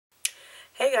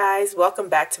Hey guys, welcome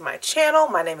back to my channel.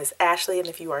 My name is Ashley, and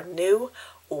if you are new,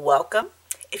 welcome.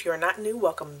 If you are not new,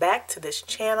 welcome back to this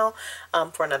channel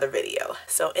for another video.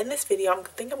 So in this video, I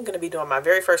think I'm going to be doing my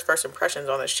very first impressions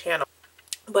on this channel.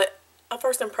 But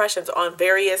first impressions on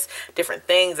various different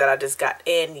things that I just got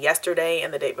in yesterday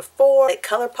and the day before. Like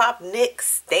Colourpop,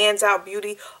 NYX, Stansout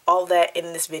Beauty, all that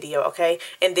in this video, okay?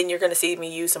 And then you're going to see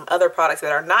me use some other products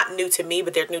that are not new to me,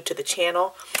 but they're new to the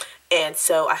channel. And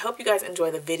so I hope you guys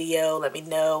enjoy the video. Let me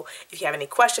know if you have any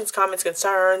questions, comments,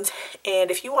 concerns. And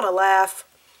if you want to laugh,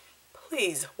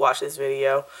 please watch this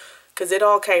video because it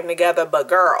all came together. But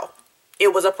girl,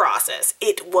 it was a process.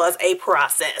 It was a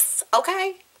process.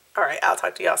 Okay? All right. I'll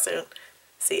talk to y'all soon.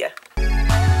 See ya.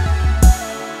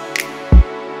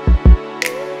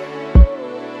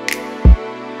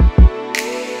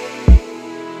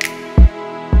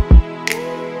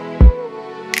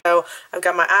 So I've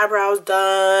got my eyebrows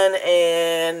done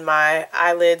and my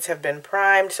eyelids have been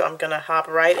primed, so I'm gonna hop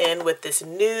right in with this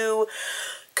new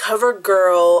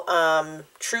Covergirl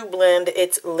True Blend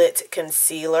It's Lit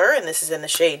Concealer, and this is in the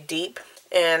shade Deep.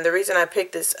 And the reason I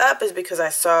picked this up is because I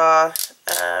saw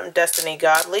Destiny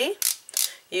Godly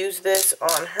use this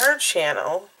on her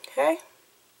channel. Okay,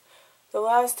 the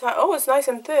last time, oh, it's nice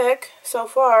and thick so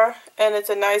far, and it's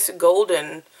a nice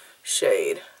golden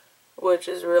shade, which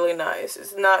is really nice.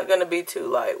 It's not going to be too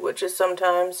light, which is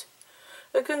sometimes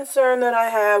a concern that I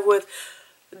have with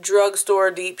drugstore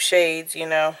deep shades. You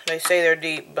know, they say they're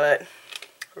deep, but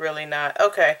really not.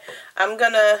 Okay, I'm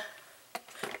going to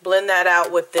blend that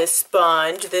out with this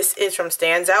sponge. This is from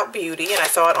Stansout Beauty, and I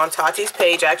saw it on Tati's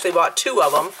page. I actually bought 2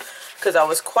 of them because I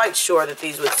was quite sure that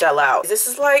these would sell out. This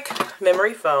is like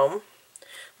memory foam.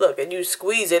 Look, and you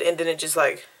squeeze it and then it just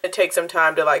like, it takes some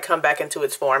time to like come back into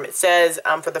its form. It says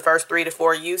for the first 3 to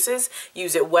 4 uses,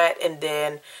 use it wet, and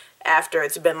then after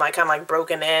it's been like kind of like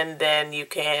broken in, then you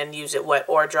can use it wet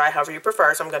or dry, however you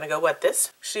prefer. So I'm going to go wet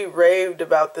this. She raved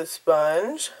about this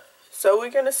sponge, so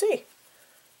we're going to see.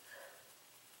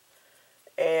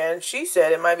 And she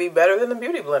said it might be better than the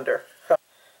Beauty Blender.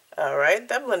 Alright,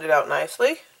 that blended out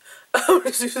nicely. I'm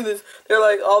just using this. They're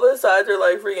like, all the sides are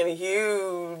like freaking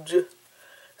huge.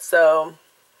 So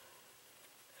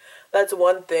that's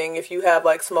one thing. If you have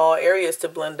like small areas to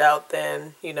blend out,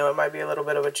 then, you know, it might be a little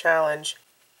bit of a challenge.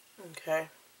 Okay.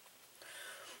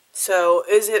 So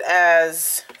is it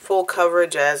as full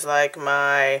coverage as like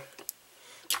my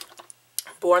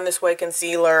Born This Way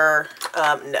concealer?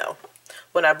 No.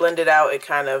 When I blend it out, it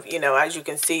kind of, you know, as you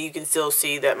can see, you can still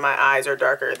see that my eyes are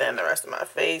darker than the rest of my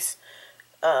face.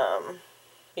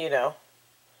 You know.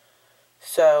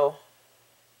 So,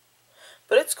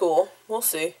 but it's cool. We'll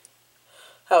see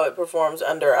how it performs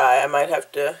under eye. I might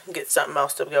have to get something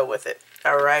else to go with it.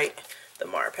 Alright, the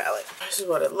Mar palette. This is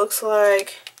what it looks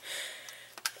like.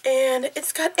 And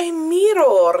it's got a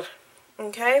mirror.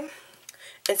 Okay?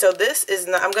 And so this is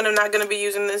not, I'm not gonna be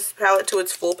using this palette to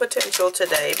its full potential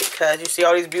today because you see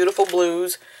all these beautiful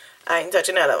blues. I ain't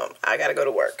touching none of them. I gotta go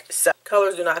to work. So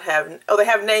colors do not have, oh, they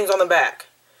have names on the back.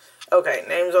 Okay,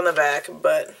 names on the back,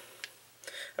 but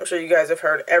I'm sure you guys have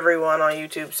heard everyone on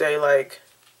YouTube say, like,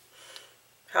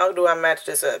 how do I match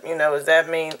this up? You know, does that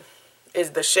mean,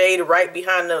 is the shade right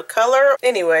behind the color?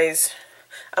 Anyways,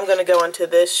 I'm going to go into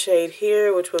this shade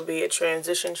here, which will be a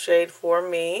transition shade for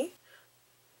me.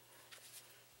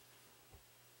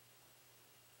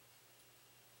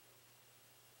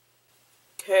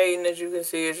 Okay, and as you can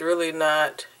see, it's really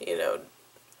not, you know,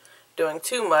 doing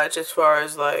too much as far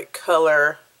as, like,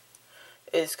 color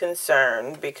is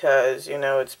concerned, because, you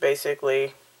know, it's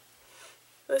basically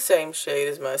the same shade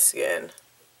as my skin.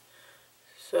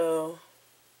 So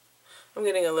I'm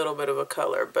getting a little bit of a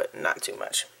color, but not too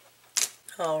much.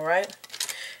 Alright,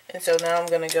 and so now I'm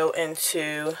going to go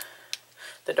into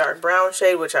the dark brown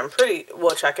shade, which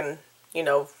I can, you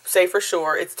know, say for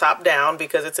sure it's top down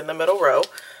because it's in the middle row.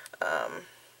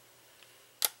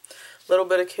 Little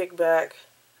bit of kickback,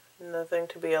 nothing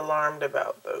to be alarmed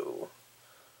about though.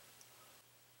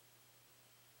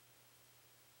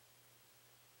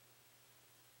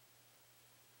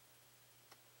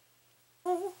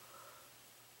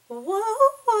 Whoa,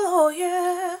 whoa,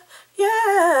 yeah,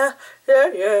 yeah,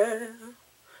 yeah, yeah.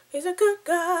 He's a good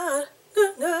God,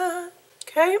 good God.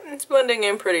 Okay, it's blending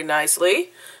in pretty nicely.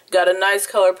 Got a nice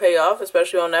color payoff,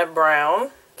 especially on that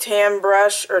brown. Tan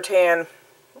brush or tan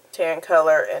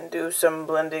color and do some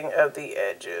blending of the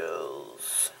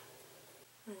edges.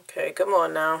 Okay, come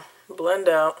on now, blend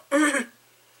out. I'm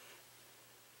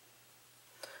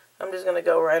just gonna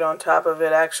go right on top of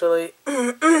it actually.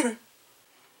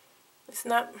 It's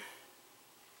not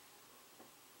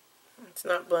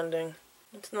blending.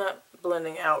 It's not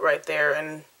blending out right there,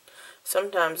 and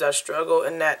Sometimes I struggle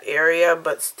in that area,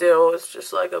 but still it's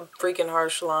just like a freaking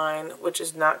harsh line, which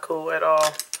is not cool at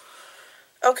all.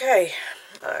 Okay,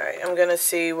 alright, I'm gonna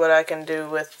see what I can do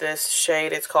with this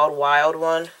shade. It's called Wild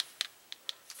One.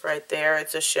 Right there,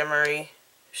 it's a shimmery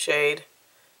shade.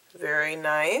 Very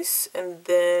nice. And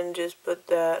then just put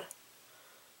that.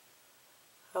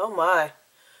 Oh my.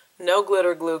 No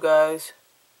glitter glue, guys.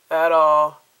 At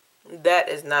all. That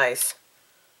is nice.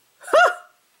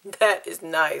 That is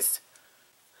nice.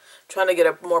 Trying to get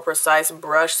a more precise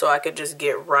brush so I could just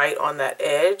get right on that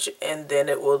edge, and then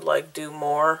it would like do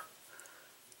more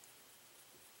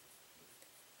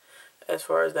as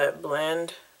far as that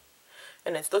blend.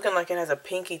 And it's looking like it has a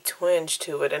pinky twinge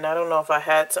to it, and I don't know if I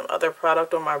had some other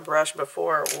product on my brush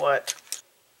before or what.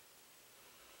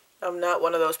 I'm not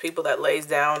one of those people that lays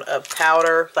down a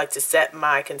powder like to set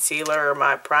my concealer or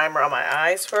my primer on my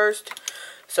eyes first,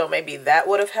 so maybe that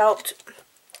would have helped.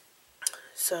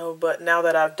 So, but now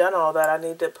that I've done all that, I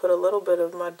need to put a little bit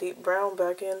of my deep brown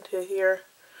back into here,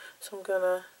 so I'm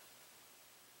gonna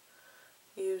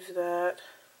use that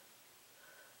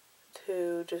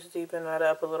to just deepen that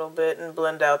up a little bit and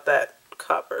blend out that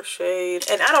copper shade.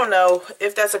 And I don't know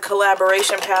if that's a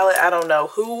collaboration palette. I don't know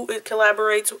who it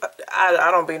collaborates. I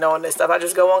don't be knowing this stuff. I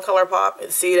just go on Colourpop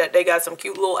and see that they got some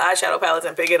cute little eyeshadow palettes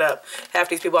and pick it up. Half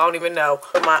these people I don't even know.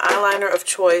 But my eyeliner of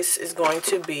choice is going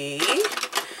to be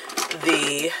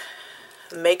the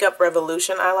Makeup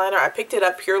Revolution eyeliner. I picked it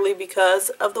up purely because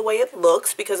of the way it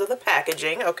looks, because of the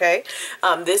packaging, okay?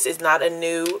 This is not a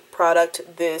new product.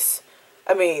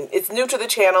 I mean, it's new to the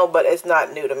channel, but it's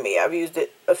not new to me. I've used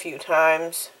it a few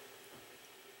times.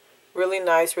 Really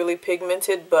nice, really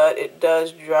pigmented, but it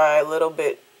does dry a little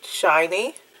bit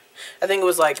shiny. I think it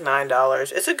was like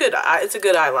 $9. It's a good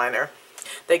eyeliner.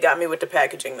 They got me with the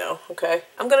packaging though, okay?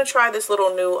 I'm going to try this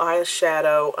little new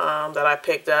eyeshadow that I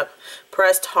picked up.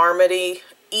 Pressed Harmony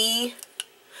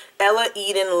Ella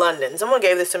Eden London. Someone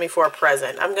gave this to me for a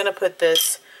present. I'm going to put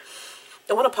this,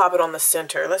 I want to pop it on the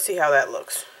center. Let's see how that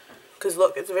looks. Because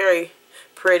look, it's very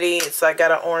pretty. It's like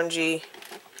got an orangey,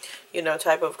 you know,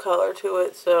 type of color to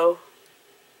it. So,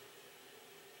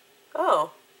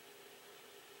 oh.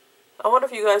 I wonder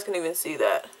if you guys can even see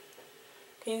that.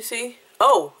 Can you see?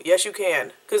 Oh, yes you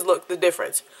can. Because look, the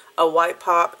difference. A white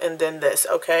pop and then this,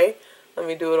 okay? Let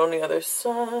me do it on the other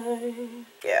side.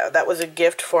 Yeah, that was a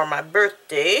gift for my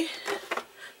birthday.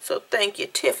 So thank you,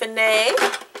 Tiffany.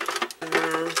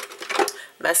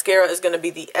 Mascara is going to be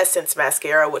the Essence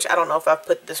mascara, which I don't know if I've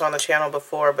put this on the channel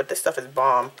before, but this stuff is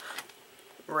bomb.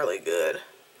 Really good.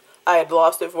 I had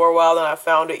lost it for a while, then I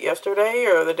found it yesterday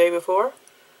or the day before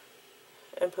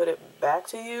and put it back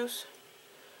to use,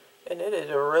 and it is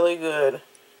really good.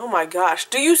 Oh my gosh,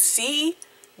 do you see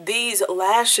these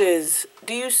lashes?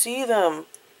 Do you see them?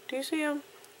 Do you see them?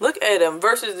 Look at them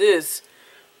versus this.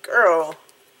 Girl.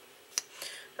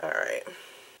 Alright.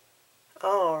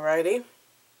 Alrighty.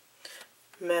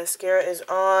 Mascara is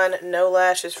on. No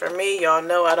lashes for me. Y'all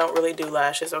know I don't really do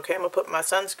lashes. Okay, I'm going to put my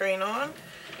sunscreen on.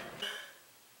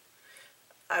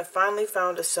 I finally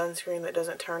found a sunscreen that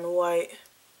doesn't turn white.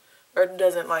 Or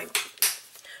doesn't, like,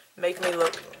 make me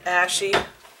look ashy.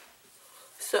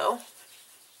 So,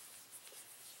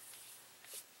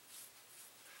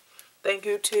 thank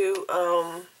you to,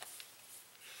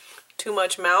 Too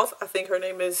Much Mouth. I think her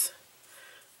name is,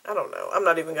 I don't know. I'm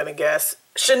not even going to guess.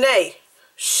 Shanine,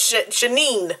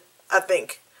 I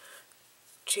think.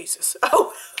 Jesus.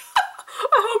 Oh,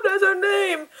 I hope that's her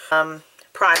name.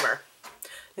 Primer.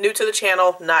 New to the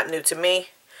channel, not new to me.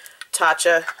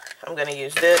 Tatcha. I'm going to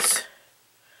use this.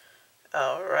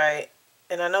 Alright.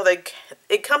 And I know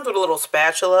it comes with a little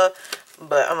spatula,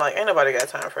 but I'm like, ain't nobody got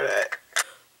time for that.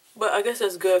 But I guess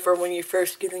that's good for when you're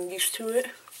first getting used to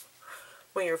it.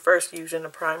 When you're first using a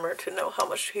primer, to know how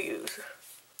much to use.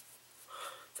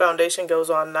 Foundation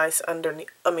goes on nice underneath,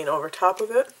 over top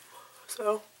of it.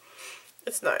 So,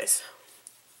 it's nice.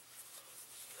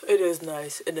 It is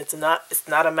nice, and it's not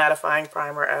a mattifying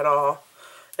primer at all.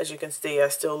 As you can see, I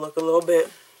still look a little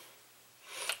bit,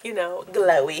 you know,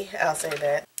 glowy. I'll say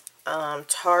that.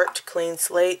 Tarte Clean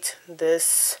Slate.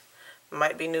 This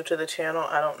might be new to the channel.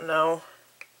 I don't know.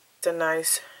 It's a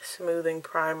nice smoothing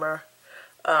primer.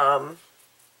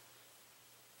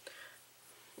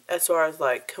 As far as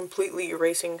like completely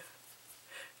erasing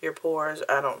your pores,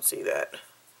 I don't see that.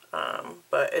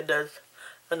 But it does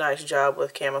a nice job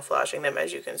with camouflaging them,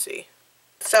 as you can see.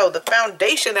 So the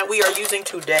foundation that we are using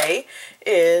today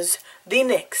is the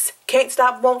NYX Can't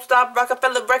Stop, Won't Stop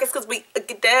Rockefeller Records, because we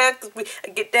get down, to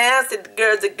the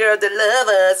girls that love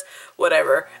us.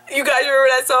 Whatever. You guys remember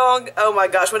that song? Oh my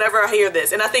gosh, whenever I hear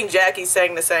this, and I think Jackie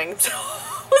sang the same song.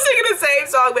 We're singing the same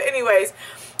song, but anyways,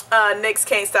 NYX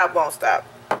Can't Stop, Won't Stop.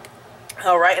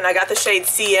 Alright, and I got the shade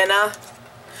Sienna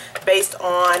based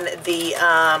on the,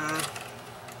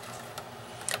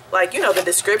 like, you know, the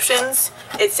descriptions.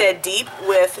 It said deep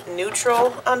with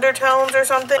neutral undertones or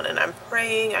something. And I'm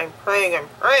praying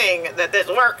that this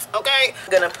works, okay?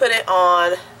 I'm gonna put it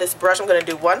on this brush. I'm gonna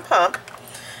do one pump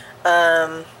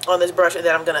on this brush, and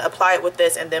then I'm gonna apply it with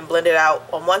this and then blend it out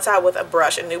on one side with a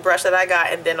brush, a new brush that I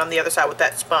got, and then on the other side with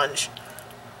that sponge.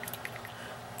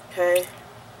 Okay,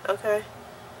 okay.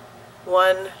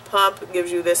 One pump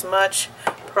gives you this much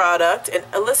product, and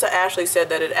Alyssa Ashley said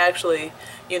that it actually,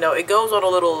 you know, it goes on a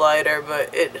little lighter,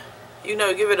 but it, you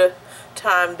know, give it a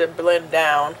time to blend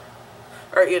down,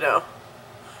 or, you know,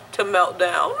 to melt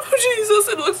down. Jesus,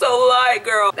 it looks so light,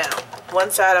 girl. Now,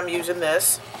 one side I'm using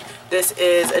this. This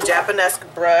is a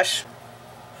Japonesque brush,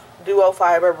 duo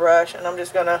fiber brush, and I'm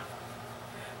just gonna,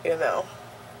 you know,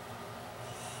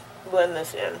 blend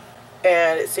this in.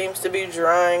 And it seems to be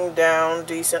drying down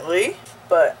decently,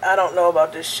 but I don't know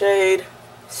about this shade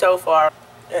so far.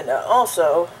 And I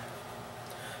also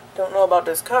don't know about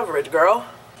this coverage, girl.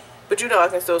 But you know I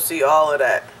can still see all of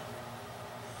that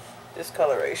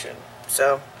discoloration.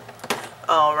 So,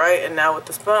 alright, and now with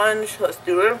the sponge, let's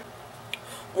do it.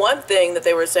 One thing that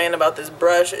they were saying about this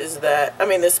brush is that, I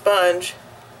mean this sponge,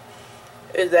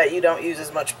 is that you don't use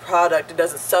as much product. It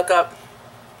doesn't suck up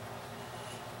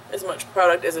as much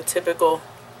product as a typical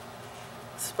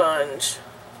sponge.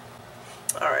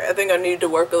 Alright, I think I need to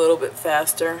work a little bit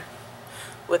faster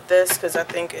with this because I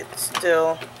think it's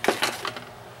still,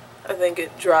 I think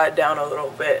it dried down a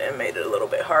little bit and made it a little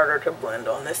bit harder to blend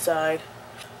on this side.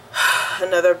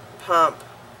 Another pump.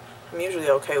 I'm usually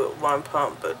okay with one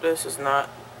pump, but this is not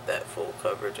that full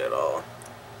coverage at all.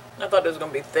 I thought it was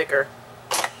going to be thicker.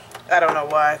 I don't know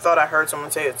why. I thought I heard someone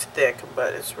say it's thick,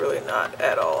 but it's really not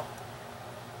at all.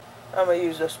 I'm going to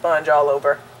use the sponge all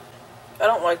over. I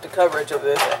don't like the coverage of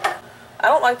this. I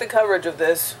don't like the coverage of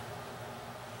this.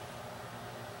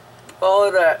 All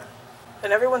of that.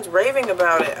 And everyone's raving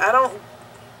about it. I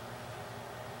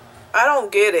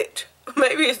don't get it.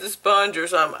 Maybe it's the sponge or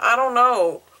something. I don't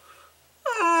know.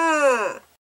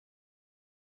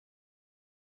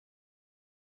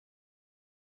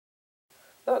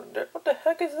 Look, what the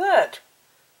heck is that?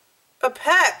 A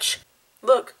patch.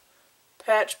 Look.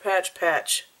 Patch, patch,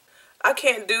 patch. I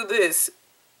can't do this.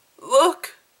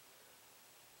 Look.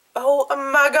 Oh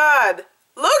my God.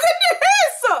 Look at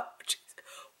this. Oh,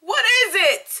 what is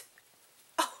it?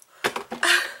 Oh,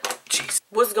 jeez.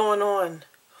 What's going on?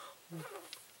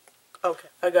 Okay,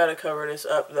 I gotta cover this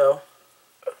up though.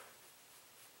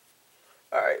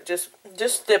 Alright, just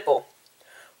stipple.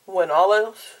 When all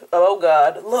else, oh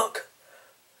God, look.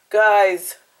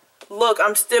 Guys, look,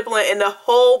 I'm stippling and the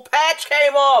whole patch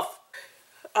came off.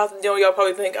 I know y'all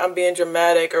probably think I'm being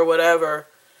dramatic or whatever.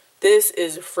 This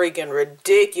is freaking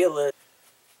ridiculous.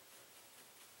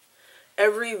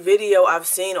 Every video I've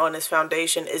seen on this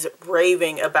foundation is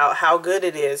raving about how good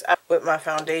it is with my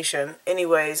foundation.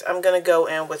 Anyways, I'm going to go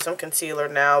in with some concealer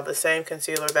now. The same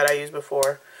concealer that I used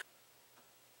before.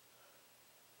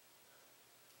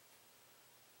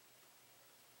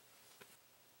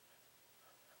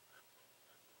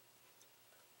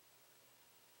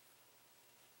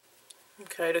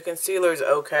 Okay, the concealer is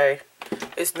okay.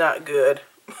 It's not good.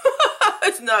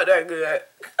 It's not that good.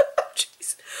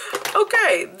 Jeez.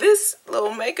 Okay, this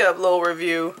little makeup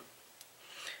review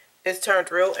is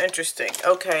turned real interesting.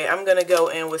 Okay, I'm going to go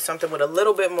in with something with a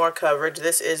little bit more coverage.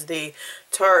 This is the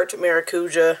Tarte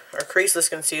Maracuja or Creaseless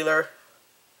Concealer.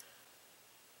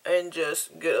 And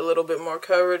just get a little bit more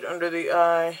coverage under the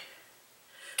eye.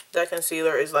 That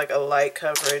concealer is like a light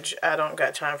coverage. I don't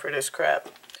got time for this crap.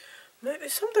 Maybe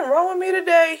something wrong with me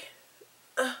today.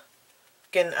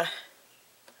 Again,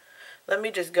 let me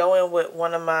just go in with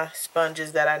one of my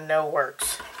sponges that I know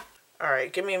works.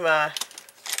 Alright, give me my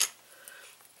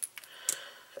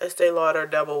Estee Lauder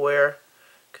Double Wear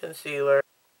Concealer.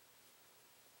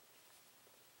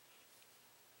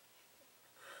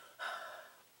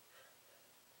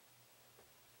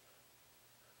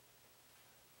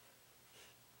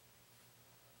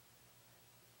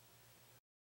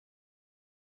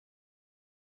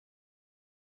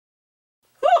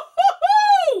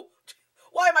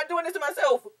 Why am I doing this to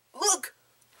myself? Look!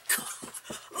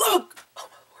 Look! Oh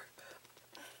my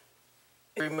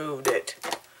Lord. Removed it.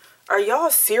 Are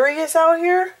y'all serious out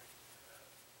here?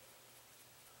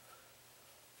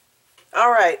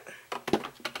 Alright.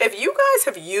 If you guys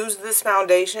have used this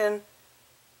foundation,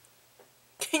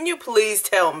 can you please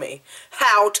tell me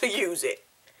how to use it?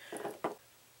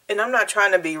 And I'm not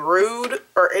trying to be rude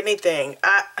or anything.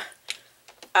 I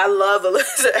love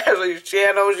Alyssa Ashley's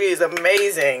channel. She is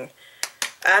amazing.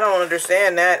 I don't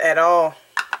understand that at all.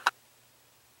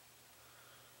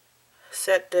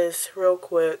 Set this real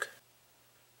quick.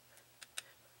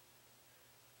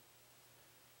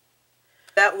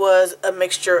 That was a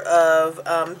mixture of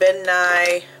Ben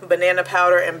Nye banana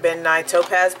powder and Ben Nye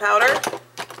topaz powder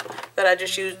that I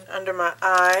just used under my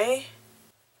eye.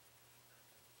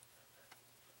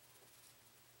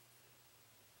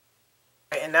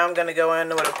 And now I'm going to go in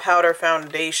with a powder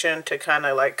foundation to kind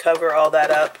of like cover all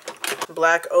that up.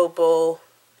 Black Opal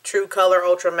True Color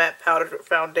Ultra Matte Powder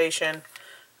Foundation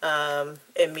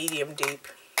in medium deep.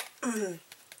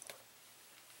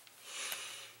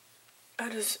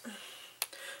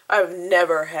 I've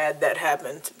never had that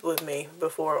happen with me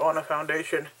before on a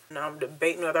foundation. Now I'm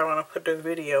debating whether I want to put this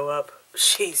video up.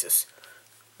 Jesus.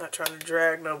 Not trying to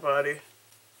drag nobody.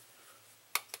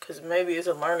 Because maybe it's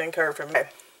a learning curve for me. Okay.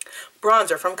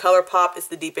 Bronzer from Colourpop is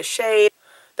the deepest shade.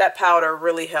 That powder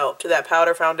really helped. That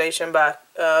powder foundation by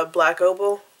Black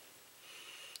Opal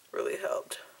really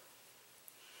helped.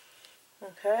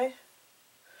 Okay.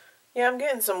 Yeah, I'm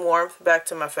getting some warmth back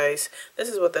to my face. This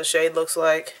is what the shade looks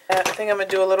like. I think I'm going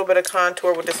to do a little bit of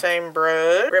contour with the same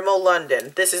brush. Rimmel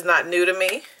London. This is not new to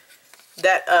me.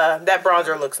 That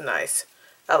bronzer looks nice.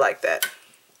 I like that.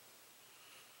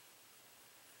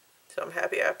 So I'm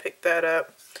happy I picked that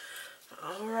up.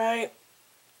 Alright.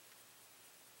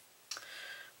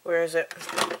 Where is it?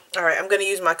 Alright, I'm going to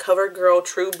use my Covergirl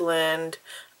True Blend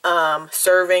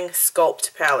Serving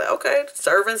Sculpt palette. Okay,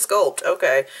 Serving Sculpt.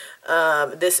 Okay.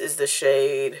 This is the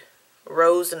shade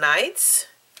Rose Nights.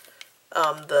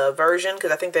 The version,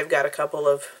 because I think they've got a couple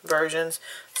of versions.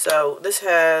 So this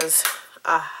has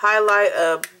a highlight,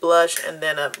 a blush, and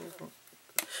then a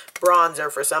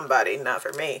bronzer for somebody, not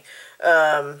for me.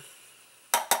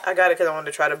 I got it because I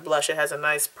wanted to try to blush. It has a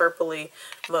nice purpley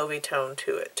mauvey tone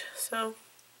to it. So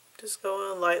just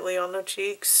go in lightly on the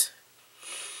cheeks.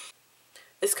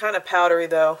 It's kind of powdery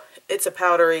though. It's a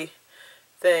powdery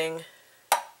thing.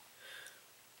 I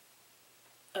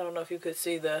don't know if you could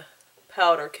see the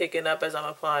powder kicking up as I'm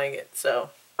applying it.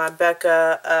 So my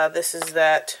Becca, this is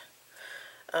that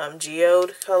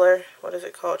geode color. What is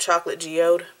it called? Chocolate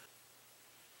geode.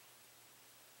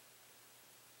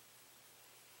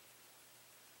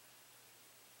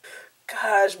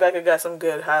 Gosh, Becca got some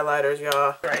good highlighters,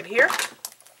 y'all. Right here.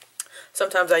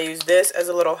 Sometimes I use this as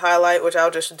a little highlight, which I'll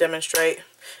just demonstrate.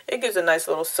 It gives a nice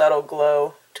little subtle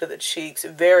glow to the cheeks.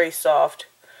 Very soft.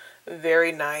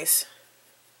 Very nice.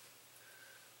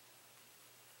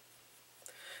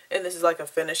 And this is like a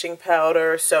finishing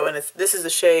powder. So, and this is the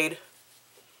shade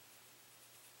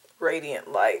Radiant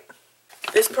Light.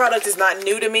 This product is not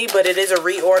new to me, but it is a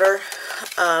reorder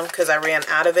because I ran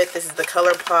out of it. This is the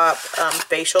Colourpop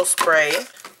Facial Spray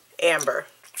Amber.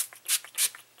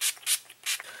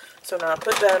 So now I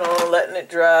put that on, letting it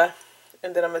dry,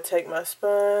 and then I'm going to take my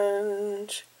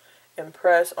sponge and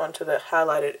press onto the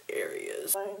highlighted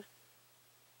areas.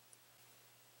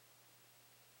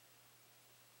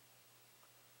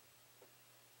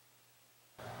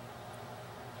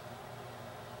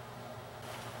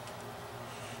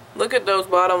 Look at those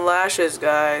bottom lashes,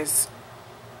 guys.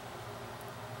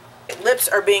 Lips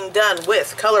are being done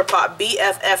with Colourpop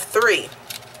BFF3.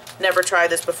 Never tried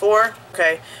this before.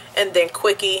 Okay. And then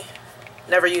Quickie.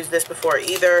 Never used this before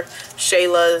either.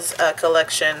 Shayla's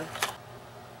collection.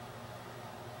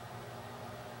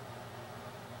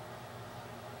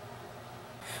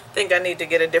 Think I need to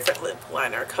get a different lip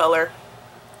liner color.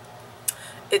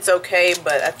 It's okay,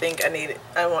 but I think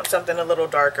I want something a little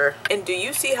darker. And do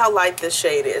you see how light this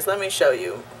shade is? Let me show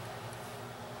you.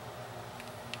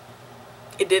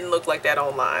 It didn't look like that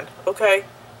online, okay?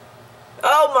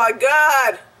 Oh my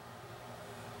God!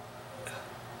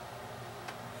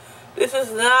 This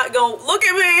is not gonna, look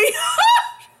at me!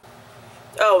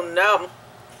 Oh no.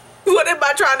 What am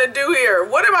I trying to do here?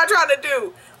 What am I trying to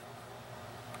do?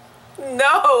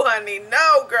 No, honey,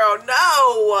 no, girl,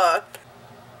 no!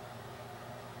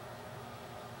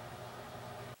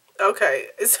 Okay,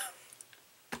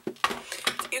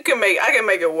 I can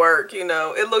make it work, you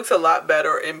know. It looks a lot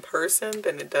better in person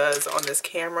than it does on this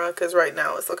camera, because right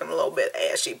now it's looking a little bit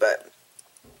ashy, but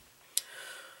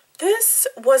this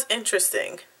was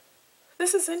interesting.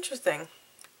 This is interesting.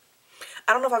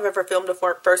 I don't know if I've ever filmed a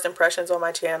first impressions on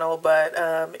my channel, but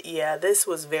yeah, this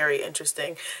was very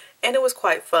interesting, and it was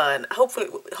quite fun.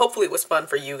 Hopefully it was fun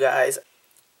for you guys.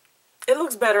 It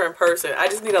looks better in person. I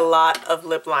just need a lot of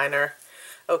lip liner.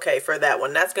 Okay, for that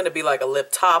one. That's going to be like a lip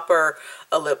topper,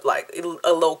 a lip, like a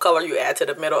little color you add to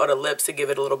the middle of the lips to give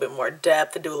it a little bit more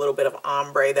depth, to do a little bit of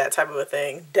ombre, that type of a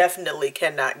thing. Definitely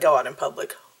cannot go out in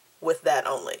public with that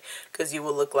only, because you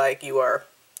will look like you are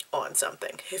on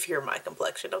something if you're my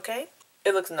complexion, okay?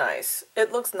 It looks nice.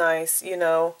 It looks nice, you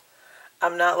know.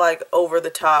 I'm not like over the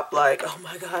top like, oh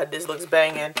my god, this looks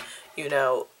banging. You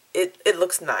know, it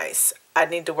looks nice. I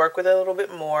need to work with it a little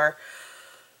bit more.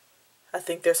 I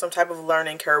think there's some type of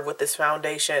learning curve with this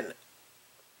foundation.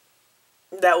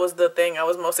 That was the thing I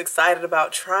was most excited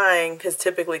about trying, because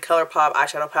typically Colourpop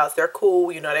eyeshadow palettes, they're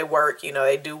cool, you know, they work, you know,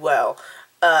 they do well.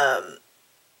 And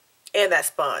that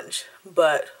sponge.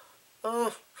 But,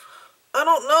 I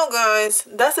don't know, guys.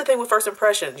 That's the thing with first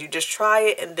impressions. You just try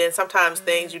it, and then sometimes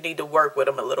things you need to work with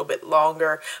them a little bit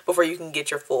longer before you can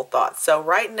get your full thoughts. So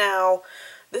right now,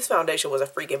 this foundation was a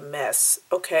freaking mess,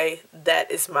 okay?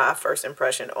 That is my first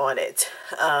impression on it.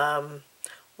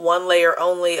 One layer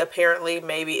only, apparently.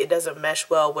 Maybe it doesn't mesh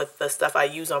well with the stuff I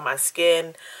use on my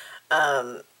skin.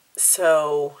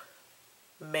 So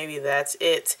maybe that's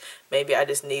it. Maybe I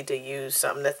just need to use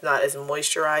something that's not as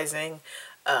moisturizing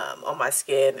on my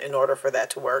skin in order for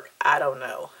that to work. I don't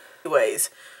know.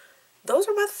 Anyways, those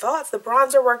are my thoughts. The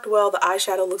bronzer worked well. The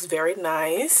eyeshadow looks very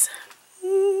nice.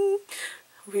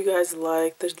 Hope you guys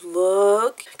like the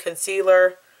look.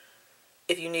 Concealer,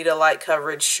 if you need a light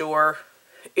coverage, sure.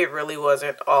 It really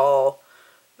wasn't all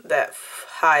that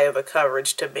high of a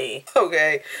coverage to me.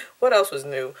 Okay, what else was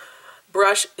new?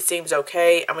 Brush, it seems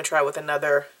okay. I'm gonna try it with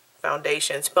another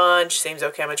foundation. Sponge, seems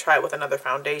okay. I'm gonna try it with another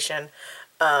foundation.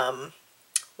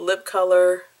 Lip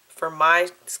color, for my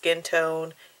skin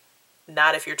tone,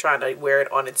 not if you're trying to wear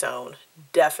it on its own.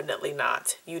 Definitely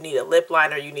not. You need a lip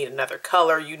liner, you need another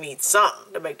color, you need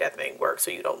something to make that thing work so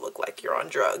you don't look like you're on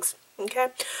drugs. Okay,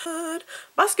 good.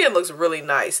 My skin looks really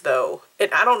nice though,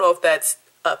 and I don't know if that's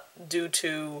due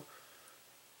to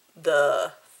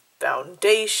the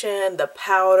foundation, the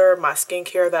powder, my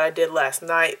skincare that I did last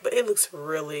night, but it looks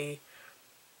really,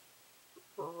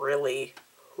 really,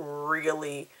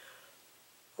 really,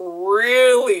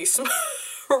 really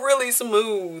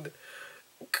smooth.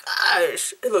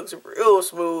 Gosh, it looks real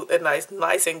smooth and nice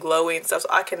and glowy and stuff. So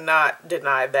I cannot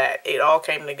deny that it all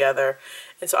came together.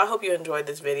 And so I hope you enjoyed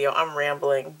this video. I'm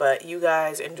rambling, but you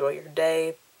guys enjoy your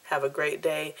day. Have a great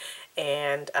day,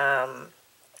 and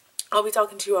I'll be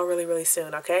talking to you all really, really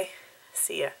soon. Okay,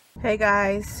 see ya. Hey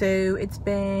guys, so it's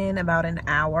been about an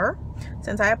hour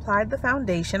since I applied the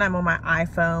foundation. I'm on my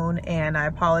iPhone, and I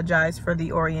apologize for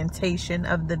the orientation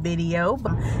of the video,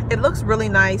 but it looks really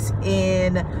nice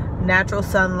in natural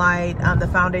sunlight. The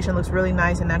foundation looks really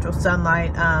nice in natural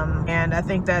sunlight, and I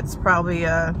think that's probably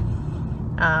a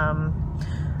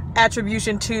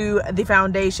attribution to the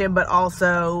foundation, but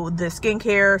also the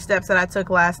skincare steps that I took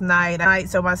last night.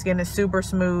 So my skin is super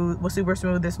smooth, was super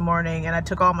smooth this morning, and I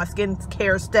took all my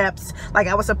skincare steps like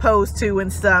I was supposed to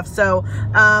and stuff. So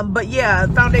but yeah,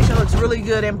 foundation looks really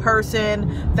good in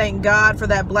person. Thank God for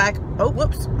that black, oh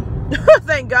whoops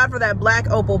thank God for that black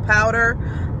opal powder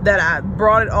that I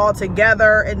brought it all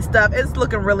together and stuff. It's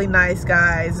looking really nice,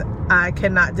 guys. I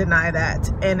cannot deny that.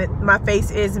 And my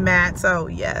face is matte, so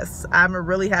yes, I'm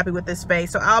really happy with this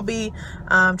face. So I'll be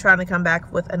trying to come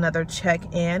back with another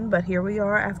check-in, but here we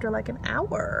are after like an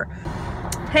hour.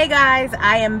 Hey guys,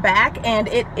 I am back, and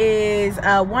it is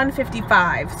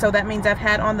 1:55, so that means I've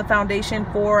had on the foundation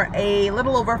for a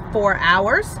little over 4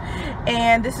 hours,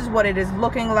 and this is what it is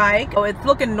looking like. Oh, it's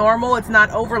looking normal. It's not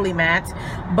overly matte,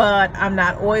 but I'm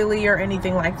not oily or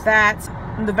anything like that.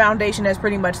 The foundation has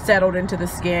pretty much settled into the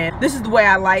skin. This is the way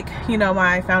I like, you know,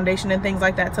 my foundation and things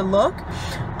like that to look.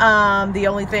 The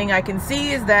only thing I can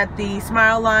see is that the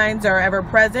smile lines are ever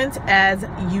present as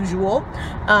usual,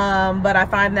 but I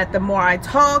find that the more I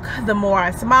talk, the more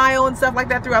I smile and stuff like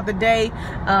that throughout the day,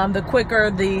 the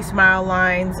quicker the smile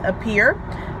lines appear.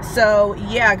 So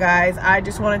yeah guys, I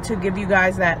just wanted to give you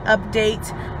guys that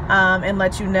update and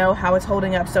let you know how it's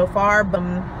holding up so far. But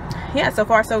yeah, so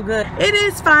far so good. It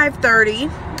is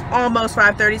 5:30, almost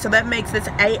 5:30, so that makes this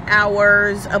 8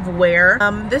 hours of wear.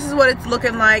 This is what it's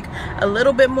looking like. A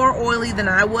little bit more oily than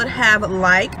I would have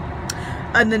liked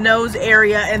in the nose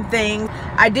area and things.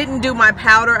 I didn't do my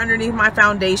powder underneath my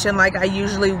foundation like I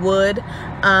usually would,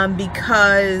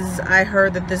 because I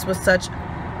heard that this was such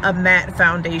a matte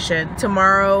foundation.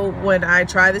 Tomorrow when I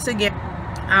try this again,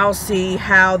 I'll see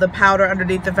how the powder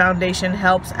underneath the foundation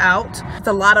helps out. It's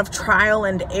a lot of trial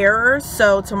and error,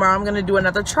 so tomorrow I'm going to do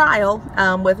another trial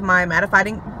with my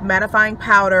mattifying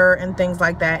powder and things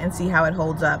like that, and see how it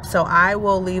holds up. So I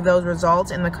will leave those results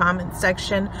in the comment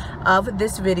section of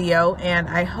this video, and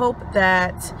I hope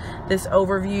that this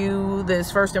overview,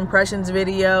 this first impressions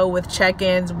video with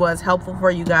check-ins was helpful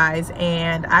for you guys,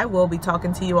 and I will be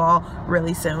talking to you all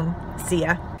really soon. See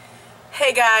ya.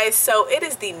 Hey guys, so it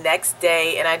is the next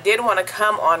day and I did want to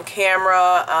come on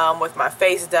camera with my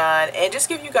face done and just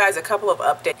give you guys a couple of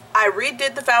updates. I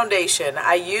redid the foundation.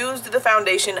 I used the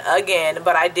foundation again,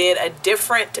 but I did a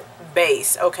different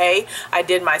base, okay? I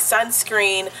did my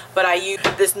sunscreen, but I used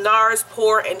this NARS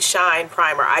Pour and Shine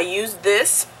primer. I used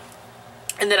this,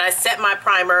 and then I set my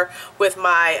primer with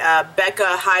my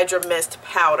Becca Hydra Mist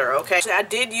powder, okay? I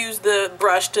did use the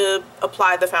brush to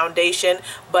apply the foundation,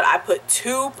 but I put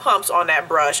 2 pumps on that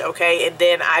brush, okay? And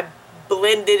then I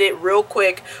blended it real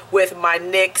quick with my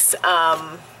NYX,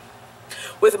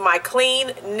 with my clean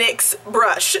NYX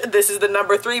brush. This is the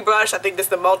number 3 brush. I think this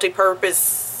is the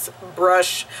multi-purpose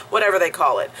brush, whatever they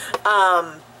call it.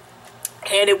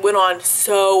 And it went on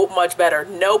so much better.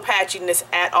 No patchiness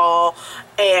at all.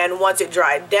 And once it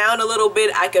dried down a little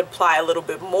bit, I could apply a little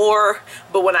bit more.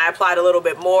 But when I applied a little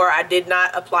bit more, I did not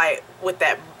apply it with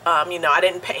that, you know, I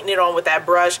didn't paint it on with that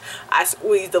brush. I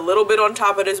squeezed a little bit on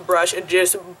top of this brush and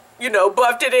just, you know,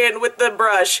 buffed it in with the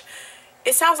brush.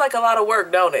 It sounds like a lot of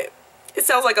work, don't it? It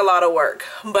sounds like a lot of work,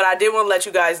 but I did want to let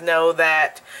you guys know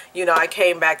that, you know, I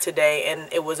came back today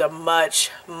and it was a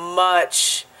much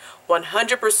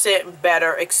 100%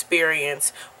 better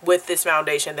experience with this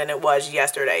foundation than it was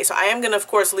yesterday. So I am going to, of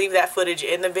course, leave that footage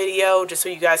in the video just so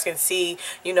you guys can see,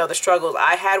 you know, the struggles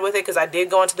I had with it, because I did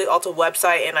go into the Ulta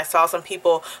website and I saw some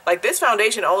people, like, this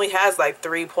foundation only has like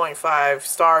 3.5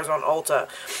 stars on Ulta.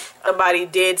 Somebody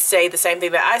did say the same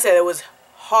thing that I said. It was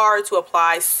hard to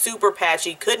apply, super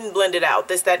patchy, couldn't blend it out,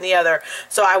 this, that, and the other.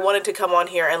 So I wanted to come on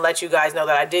here and let you guys know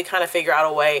that I did kind of figure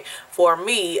out a way for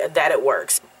me that it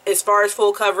works. As far as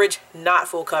full coverage, not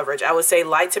full coverage. I would say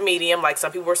light to medium, like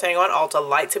some people were saying on Ulta,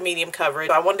 light to medium coverage.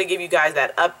 So I wanted to give you guys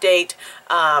that update.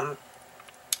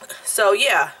 So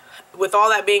yeah, with all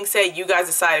that being said, you guys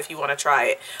decide if you want to try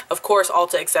it. Of course,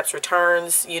 Ulta accepts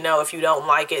returns, you know, if you don't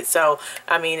like it. So,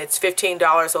 I mean, it's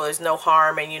 $15, so there's no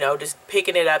harm in, you know, just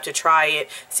picking it up to try it,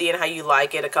 seeing how you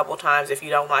like it a couple times. If you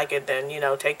don't like it, then, you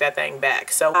know, take that thing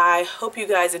back. So, I hope you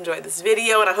guys enjoyed this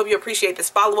video, and I hope you appreciate this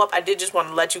follow-up. I did just want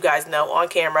to let you guys know on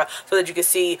camera so that you can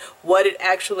see what it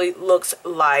actually looks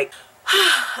like.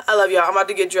 I love y'all. I'm about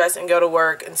to get dressed and go to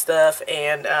work and stuff,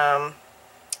 and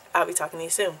I'll be talking to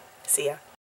you soon. See ya.